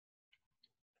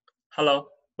Hello,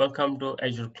 welcome to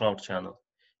Azure Cloud channel.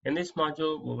 In this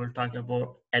module, we will talk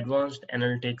about advanced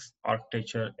analytics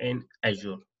architecture in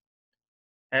Azure.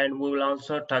 And we will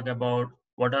also talk about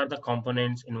what are the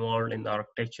components involved in the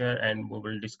architecture, and we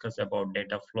will discuss about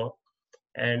data flow.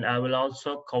 And I will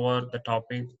also cover the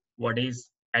topic what is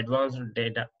advanced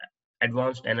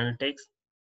analytics,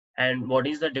 and what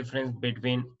is the difference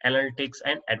between analytics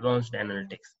and advanced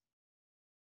analytics.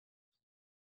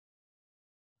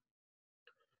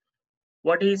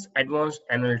 What is advanced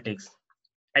analytics?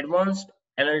 Advanced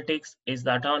analytics is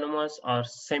the autonomous or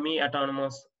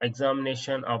semi-autonomous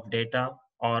examination of data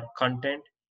or content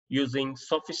using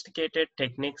sophisticated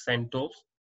techniques and tools,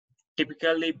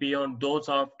 typically beyond those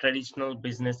of traditional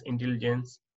business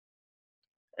intelligence,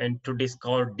 and to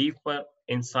discover deeper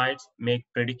insights, make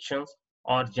predictions,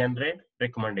 or generate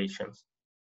recommendations.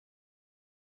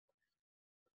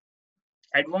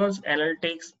 Advanced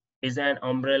analytics is an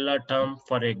umbrella term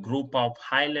for a group of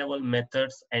high-level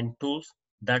methods and tools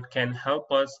that can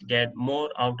help us get more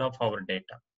out of our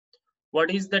data. What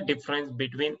is the difference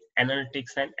between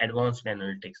analytics and advanced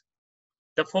analytics?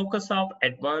 The focus of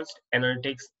advanced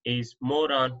analytics is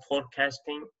more on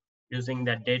forecasting using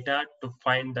the data to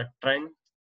find the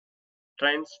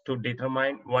trends to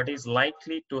determine what is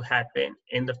likely to happen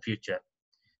in the future.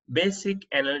 Basic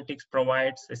analytics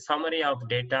provides a summary of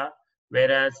data,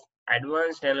 whereas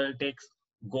advanced analytics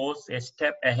goes a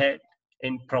step ahead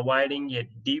in providing a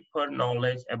deeper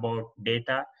knowledge about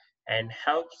data and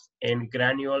helps in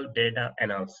granular data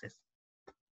analysis.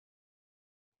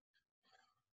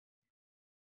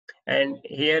 And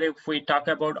here, if we talk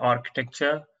about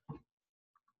architecture,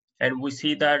 and we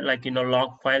see that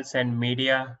log files and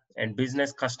media and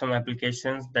business custom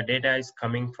applications, the data is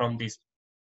coming from these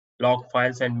log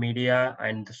files and media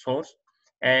and the source.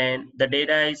 And the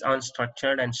data is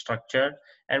unstructured and structured,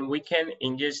 and we can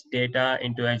ingest data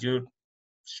into Azure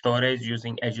storage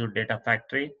using Azure Data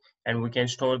Factory, and we can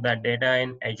store that data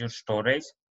in Azure storage.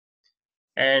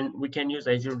 And we can use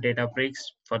Azure Databricks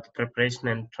for the preparation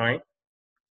and train,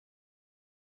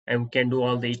 and we can do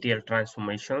all the ETL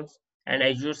transformations. And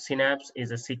Azure Synapse is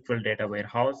a SQL data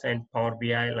warehouse, and Power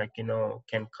BI,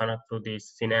 can connect to the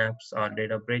Synapse or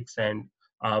Databricks and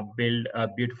build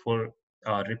beautiful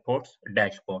reports,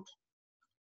 dashboards.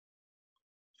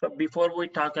 So before we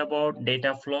talk about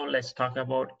data flow, let's talk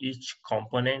about each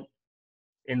component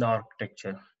in the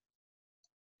architecture.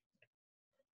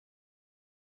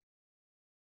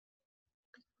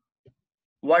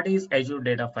 What is Azure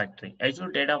Data Factory?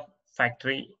 Azure Data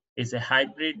Factory is a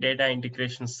hybrid data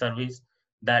integration service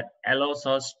that allows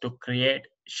us to create,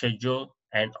 schedule,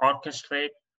 and orchestrate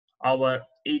our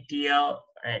ETL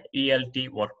and ELT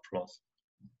workflows.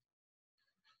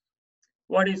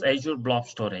 What is Azure Blob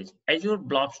Storage? Azure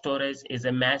Blob Storage is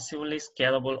a massively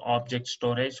scalable object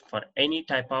storage for any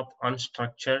type of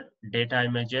unstructured data,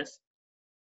 images,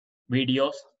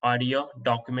 videos, audio,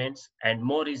 documents, and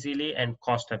more easily and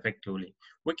cost effectively.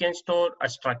 We can store a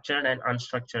structured and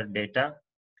unstructured data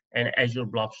in Azure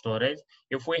Blob Storage.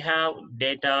 If we have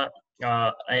data,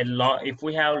 if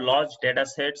we have large data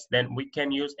sets, then we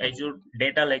can use Azure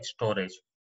Data Lake Storage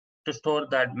to store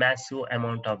that massive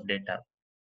amount of data.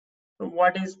 So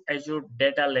what is Azure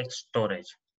Data Lake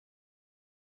Storage?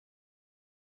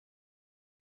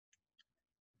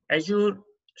 Azure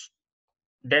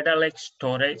Data Lake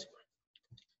Storage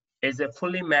is a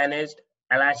fully managed,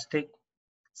 elastic,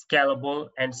 scalable,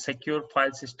 and secure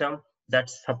file system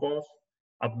that supports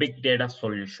a big data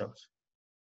solutions.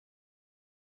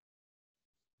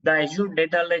 The Azure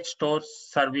Data Lake Store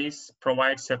service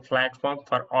provides a platform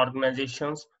for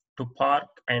organizations to park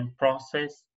and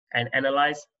process and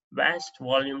analyze vast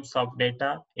volumes of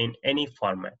data in any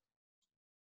format.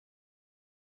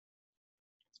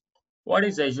 What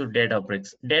is Azure Databricks?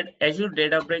 Azure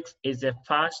Databricks is a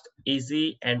fast,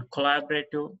 easy, and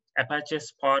collaborative Apache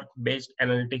Spark-based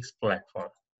analytics platform.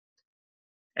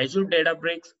 Azure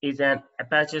Databricks is an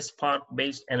Apache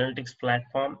Spark-based analytics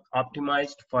platform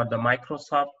optimized for the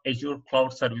Microsoft Azure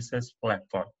Cloud Services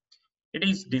platform. It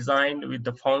is designed with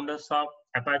the founders of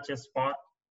Apache Spark.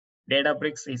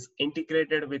 Databricks is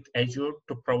integrated with Azure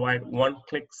to provide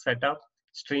one-click setup,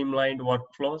 streamlined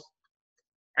workflows,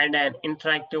 and an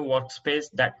interactive workspace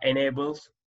that enables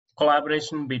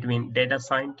collaboration between data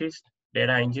scientists,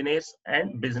 data engineers,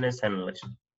 and business analysts.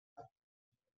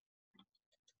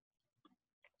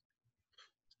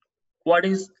 What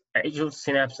is Azure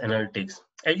Synapse Analytics?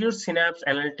 Azure Synapse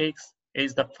Analytics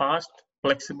is the fast,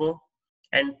 flexible,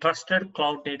 and trusted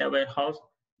cloud data warehouse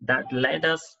that let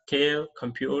us scale,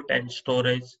 compute, and store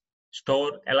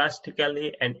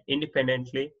elastically and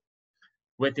independently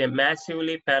with a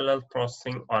massively parallel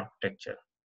processing architecture.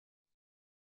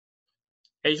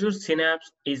 Azure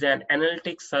Synapse is an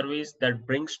analytics service that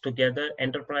brings together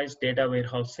enterprise data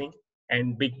warehousing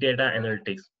and big data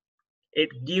analytics. It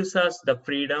gives us the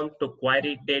freedom to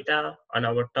query data on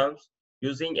our terms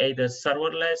using either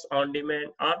serverless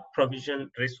on-demand or provisioned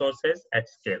resources at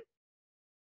scale.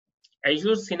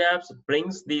 Azure Synapse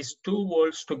brings these two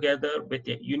worlds together with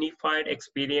a unified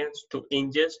experience to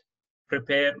ingest,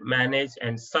 prepare, manage,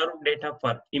 and serve data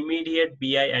for immediate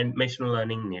BI and machine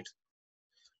learning needs.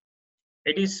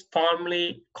 It is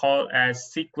formally called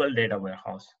as SQL Data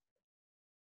Warehouse.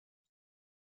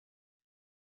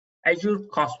 Azure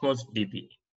Cosmos DB.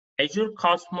 Azure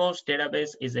Cosmos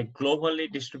Database is a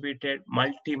globally distributed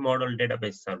multi-model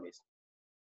database service.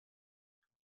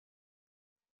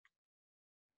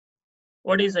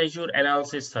 What is Azure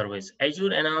Analysis Service?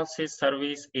 Azure Analysis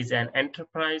Service is an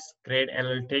enterprise-grade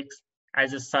analytics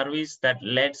as a service that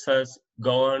lets us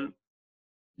govern,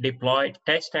 deploy,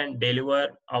 test, and deliver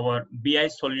our BI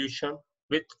solution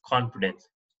with confidence.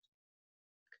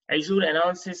 Azure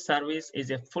Analysis Service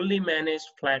is a fully managed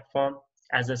platform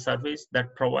as a service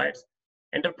that provides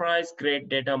enterprise-grade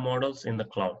data models in the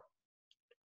cloud.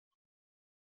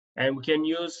 And we can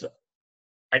use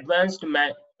advanced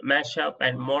mashup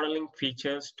and modeling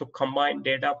features to combine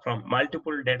data from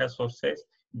multiple data sources,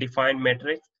 define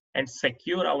metrics, and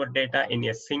secure our data in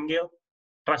a single,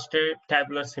 trusted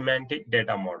tabular semantic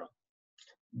data model.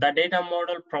 The data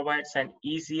model provides an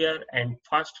easier and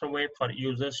faster way for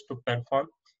users to perform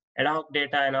ad hoc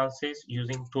data analysis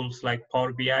using tools like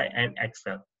Power BI and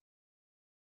Excel.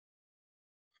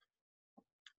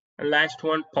 And last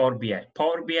one, Power BI.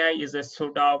 Power BI is a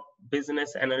suite of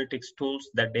business analytics tools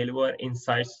that deliver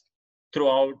insights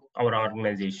throughout our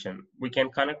organization. We can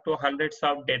connect to hundreds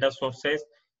of data sources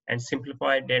and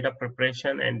simplify data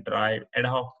preparation and drive ad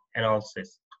hoc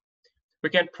analysis. We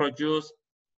can produce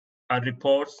our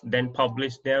reports, then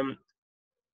publish them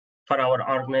for our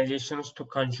organizations to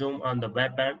consume on the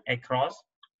web and across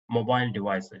mobile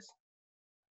devices.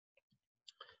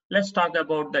 Let's talk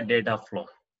about the data flow.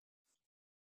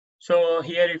 So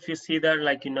here, if you see that,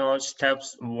 like,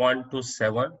 steps 1 to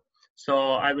 7.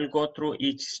 So I will go through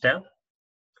each step.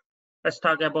 Let's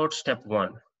talk about step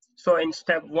 1. So in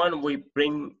step 1, we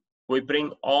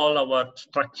bring all our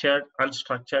structured,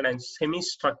 unstructured, and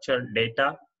semi-structured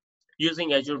data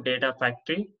using Azure Data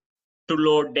Factory to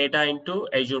load data into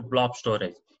Azure Blob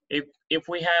Storage. If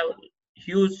we have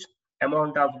huge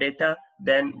amount of data,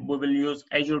 then we will use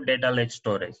Azure Data Lake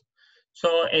Storage.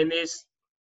 So in this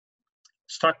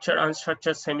structured,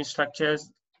 unstructured,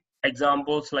 semi-structures,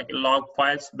 examples like log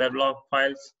files, weblog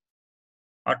files,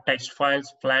 or text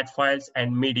files, flat files,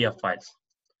 and media files.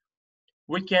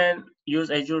 We can use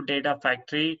Azure Data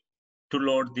Factory to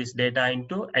load this data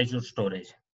into Azure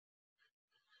Storage.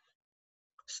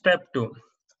 Step 2.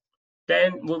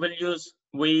 Then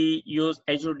we use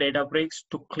Azure Databricks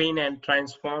to clean and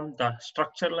transform the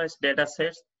structureless data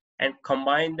sets and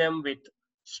combine them with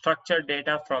structured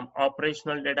data from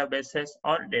operational databases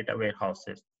or data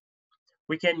warehouses.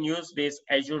 We can use this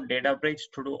Azure Databricks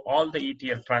to do all the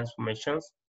ETL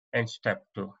transformations in step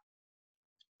 2.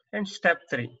 And step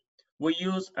 3, we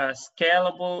use a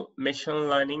scalable machine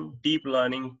learning, deep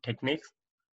learning techniques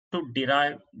to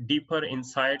derive deeper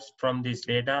insights from this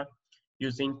data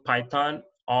using Python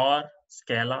or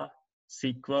Scala,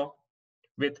 SQL,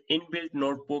 with inbuilt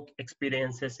notebook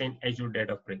experiences in Azure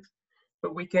Databricks. So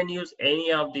we can use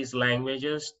any of these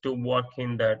languages to work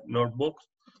in the notebooks.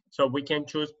 So we can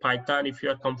choose Python. If you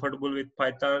are comfortable with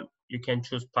Python, you can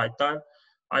choose Python.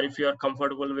 Or if you are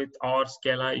comfortable with or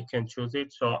Scala, you can choose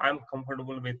it. So I'm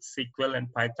comfortable with SQL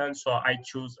and Python, so I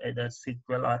choose either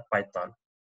SQL or Python.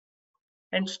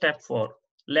 And step 4,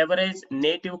 leverage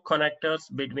native connectors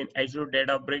between Azure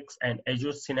Databricks and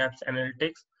Azure Synapse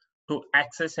Analytics to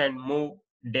access and move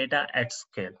data at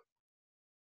scale.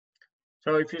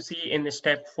 So if you see in the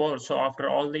step 4, so after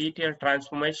all the ETL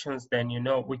transformations, then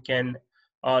we can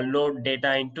load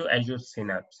data into Azure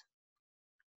Synapse.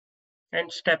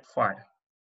 And step 5,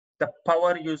 the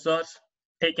power users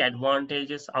take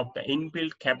advantages of the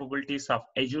inbuilt capabilities of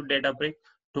Azure Databricks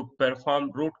to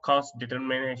perform root cause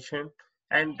determination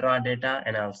and raw data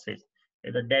analysis.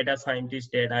 The data scientists,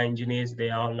 data engineers,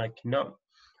 they all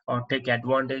or take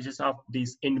advantages of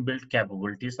these inbuilt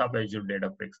capabilities of Azure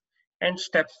Databricks. And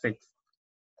step 6,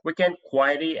 we can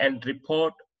query and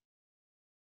report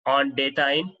on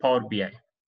data in Power BI.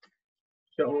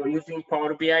 So using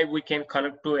Power BI, we can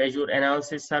connect to Azure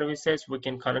Analysis Services, we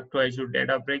can connect to Azure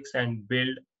Databricks and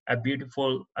build a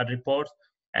beautiful report,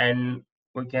 and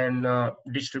we can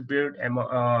distribute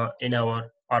in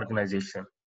our organization.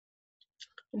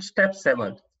 In step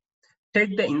 7,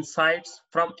 take the insights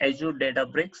from Azure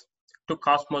Databricks to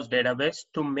Cosmos database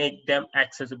to make them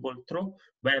accessible through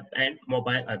web and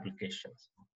mobile applications.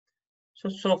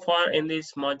 So far in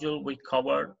this module, we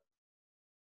covered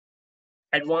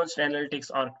advanced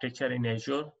analytics architecture in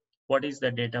Azure. What is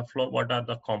the data flow? What are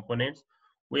the components?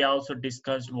 We also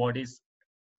discussed what is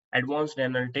advanced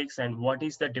analytics and what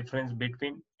is the difference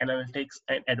between analytics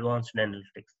and advanced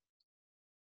analytics.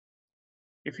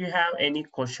 If you have any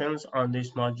questions on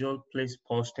this module, please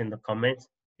post in the comments.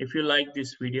 If you like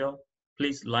this video,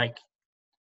 please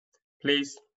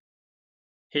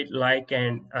hit like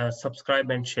and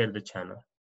subscribe and share the channel.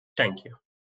 Thank you.